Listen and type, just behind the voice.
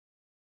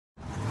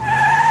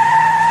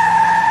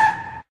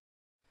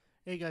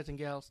Hey guys and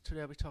gals,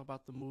 today we talk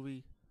about the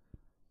movie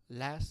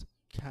Last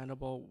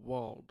Cannibal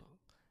World.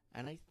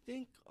 And I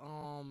think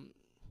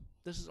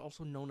this is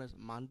also known as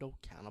Mondo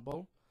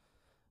Cannibal.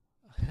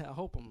 I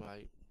hope I'm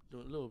right.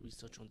 Doing a little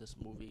research on this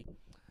movie.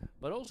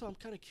 But also I'm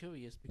kinda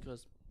curious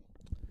because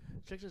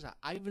check this out.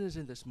 Ivan is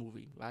in this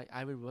movie, right?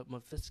 Ivan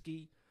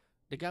Mafisky,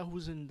 the guy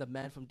who's in The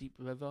Man from Deep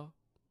River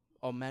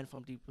or Man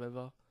from Deep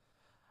River.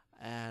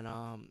 And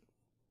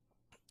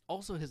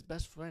also his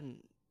best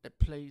friend that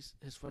plays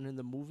his friend in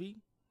the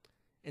movie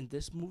in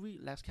this movie,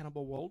 Last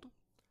Cannibal World.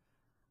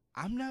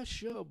 I'm not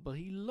sure, but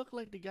he looked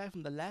like the guy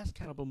from the last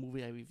Cannibal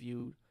movie I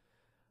reviewed,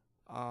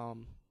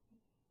 um,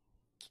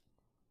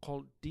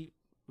 called Deep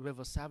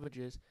River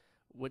Savages,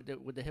 with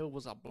the hero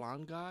was a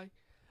blonde guy,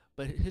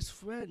 but his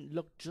friend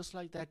looked just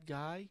like that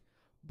guy,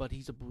 but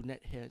he's a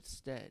brunette hair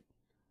instead.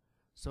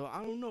 So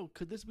I don't know.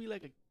 Could this be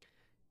like a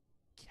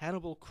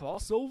cannibal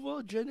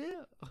crossover, Jenny,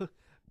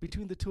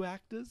 between the two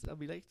actors? I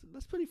mean, like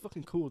that's pretty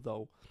fucking cool,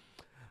 though.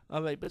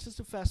 All right, but just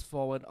to fast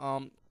forward,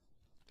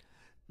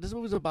 this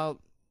movie's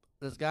about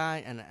this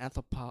guy and an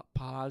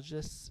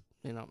anthropologist.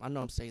 I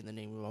know I'm saying the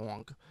name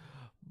wrong,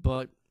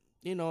 but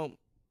you know,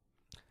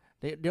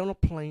 they're on a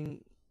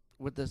plane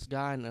with this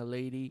guy and a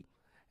lady,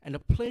 and the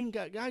plane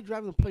guy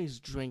driving the plane is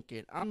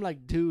drinking. I'm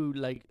like, dude,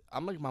 like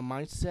I'm like my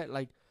mindset,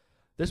 like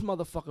this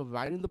motherfucker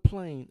riding the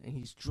plane and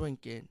he's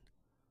drinking.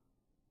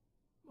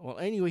 Well,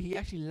 anyway, he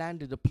actually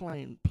landed the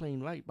plane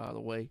right, by the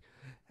way,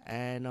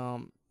 and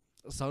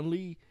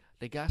suddenly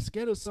they got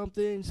scared of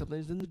something.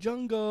 Something's in the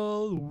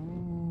jungle.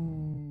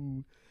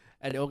 Ooh.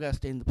 And they all got to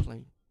stay in the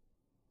plane.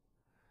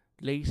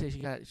 The lady said she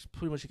got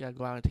to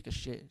go out and take a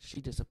shit.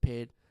 She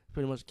disappeared.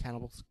 Pretty much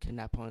cannibals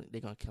kidnap her.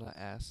 They're going to kill her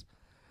ass.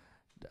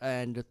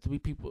 And the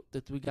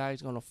three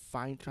guys trying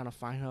to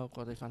find her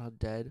because they found her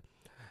dead.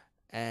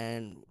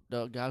 And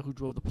the guy who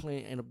drove the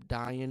plane ended up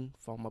dying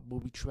from a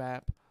booby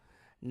trap.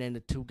 And then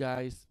the two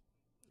guys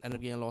ended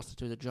up getting lost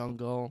into the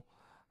jungle.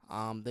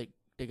 They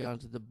got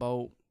into the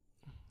boat.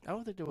 I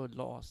don't think they were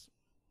lost.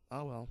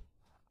 Oh well.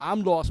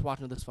 I'm lost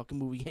watching this fucking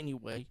movie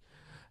anyway.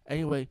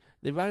 Anyway,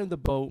 they ride in the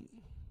boat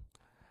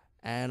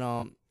and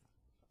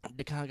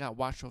they kinda got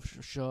watched off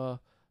for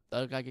sure. The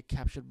other guy get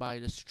captured by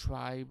this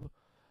tribe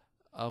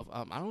of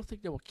I don't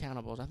think they were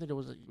cannibals. I think there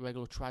was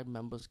regular tribe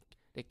members.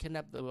 They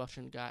kidnapped the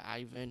Russian guy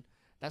Ivan.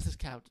 That's his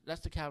character.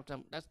 That's the character.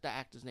 That's the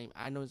actor's name.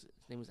 I know his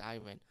name is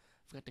Ivan.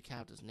 I forgot the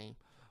character's name.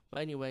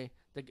 But anyway,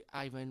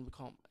 Ivan we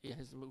call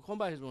him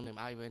by his real name,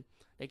 Ivan.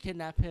 They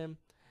kidnap him.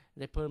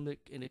 They put him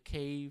in a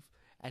cave,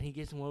 and he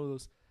gets in one of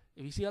those.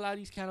 If you see a lot of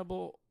these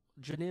cannibal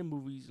Janine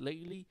movies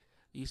lately,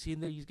 you see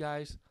these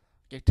guys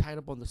get tied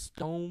up on the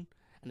stone,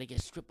 and they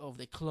get stripped of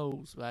their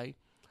clothes, right?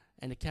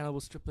 And the cannibal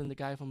stripping the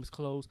guy from his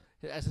clothes.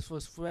 As his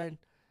first friend,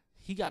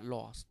 he got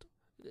lost.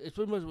 It's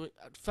pretty much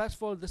fast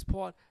forward this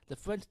part. The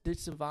friend did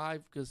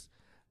survive because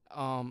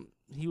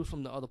he was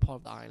from the other part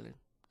of the island.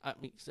 I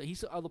mean, so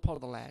he's the other part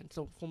of the land.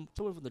 So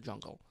somewhere from the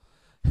jungle.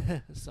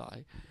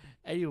 Sorry.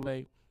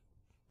 Anyway.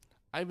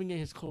 Ivan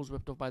getting his clothes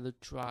ripped off by the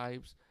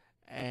tribes,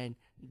 and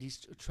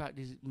these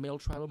male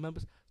tribal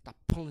members start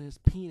pulling his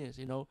penis.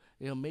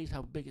 They're amazed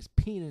how big his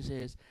penis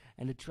is,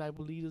 and the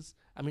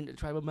the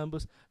tribal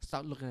members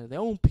start looking at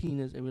their own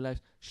penis and realize,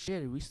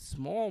 shit, we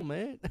small,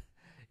 man.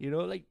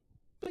 Like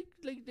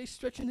they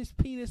stretching his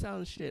penis out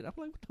and shit. I'm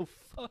like, what the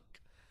fuck?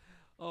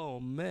 Oh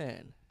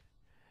man.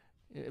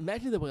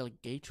 Imagine they were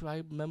like gay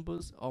tribe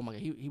members. Oh my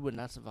god, he would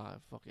not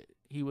survive. Fuck it,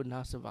 he would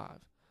not survive.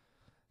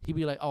 He'd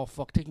be like, "Oh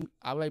fuck,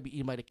 I'd rather be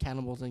eaten by the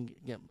cannibals and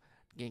get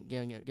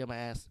my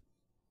ass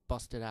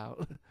busted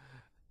out."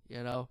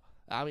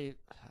 I mean,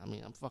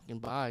 I'm fucking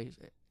biased.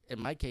 In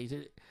my case,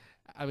 it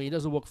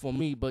doesn't work for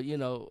me, but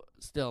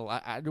still,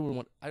 I don't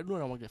want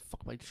to get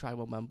fucked by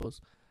tribal members,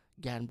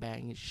 gang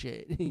bang and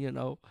shit.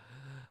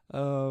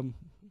 Um.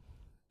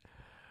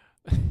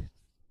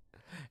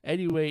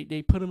 Anyway,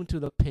 they put him into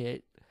the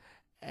pit,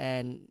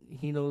 and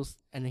he knows,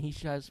 and he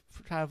trying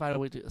to find a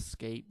way to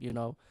escape.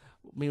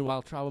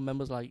 Meanwhile, tribal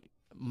members like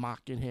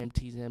mocking him,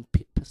 teasing him,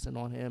 pissing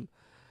on him.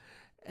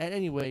 And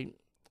anyway,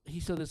 he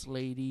saw this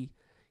lady.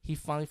 He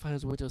finally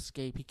finds a way to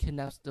escape. He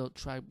kidnaps the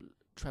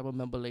tribal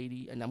member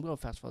lady, and I'm gonna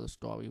fast forward the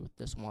story with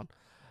this one.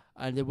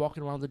 And they're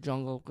walking around the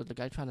jungle because the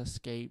guy's trying to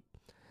escape,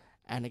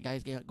 and the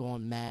guy's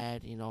going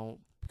mad,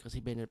 because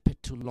he's been in a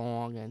pit too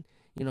long, and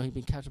he's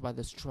been captured by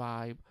this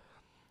tribe.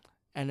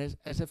 And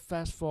as it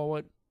fast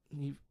forward,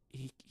 he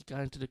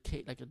got into the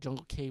cave, like a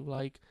jungle cave,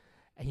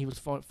 and he was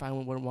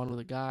fighting one with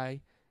a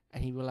guy,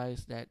 and he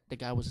realized that the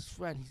guy was his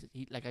friend.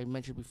 He like I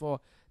mentioned before,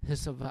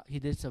 he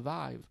did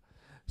survive.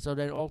 So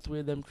then all three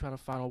of them trying to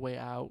find a way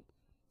out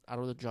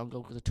of the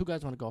jungle because the two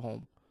guys want to go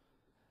home,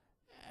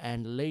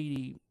 and the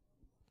lady,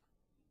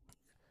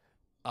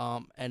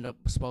 and the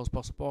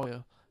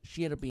spoiler,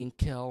 she ended up being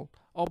killed.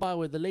 Oh, by the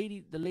way, the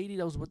lady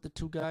that was with the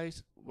two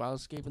guys while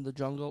escaping the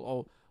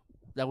jungle,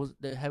 that was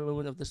the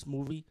heroine of this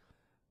movie.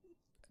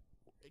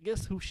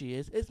 Guess who she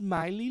is? It's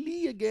Miley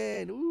Lee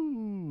again.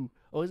 Ooh.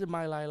 Or is it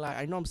Miley Lee?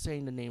 I know I'm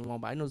saying the name wrong,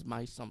 but I know it's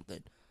My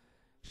something.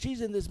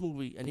 She's in this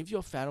movie, and if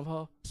you're a fan of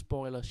her,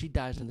 spoiler, she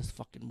dies in this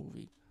fucking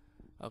movie.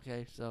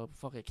 Okay, so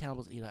fuck it,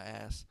 cannibals eat our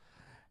ass.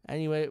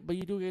 Anyway, but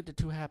you do get the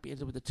two happy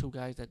endings with the two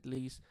guys at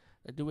least.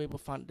 They do able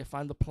to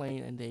find the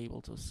plane and they're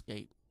able to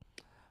escape.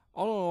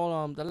 All in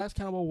all, the Last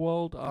Cannibal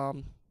World,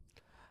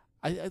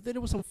 I think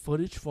there was some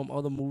footage from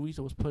other movies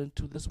that was put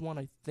into this one,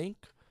 I think.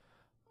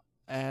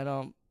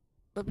 And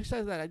but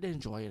besides that, I did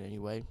enjoy it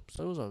anyway,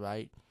 so it was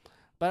alright.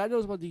 But I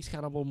noticed about these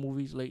cannibal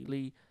movies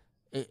lately.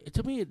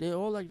 To me, they're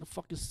all like the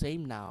fucking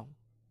same now.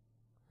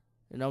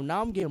 You know,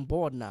 now I'm getting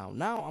bored. Now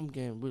I'm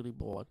getting really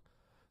bored.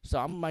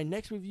 So my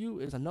next review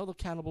is another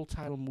cannibal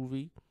title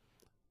movie,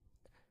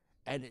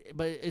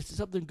 but it's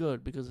something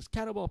good because it's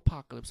Cannibal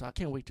Apocalypse. So I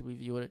can't wait to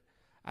review it.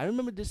 I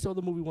remember this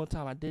other movie one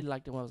time. I did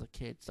like it when I was a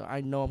kid, so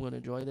I know I'm gonna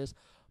enjoy this.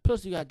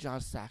 Plus, you got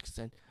John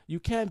Saxon. You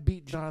can't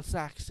beat John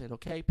Saxon,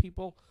 okay,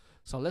 people?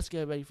 So let's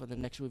get ready for the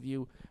next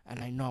review. And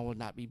I know I will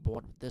not be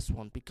bored with this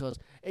one because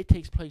it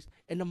takes place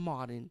in a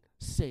modern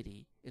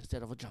city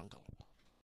instead of a jungle.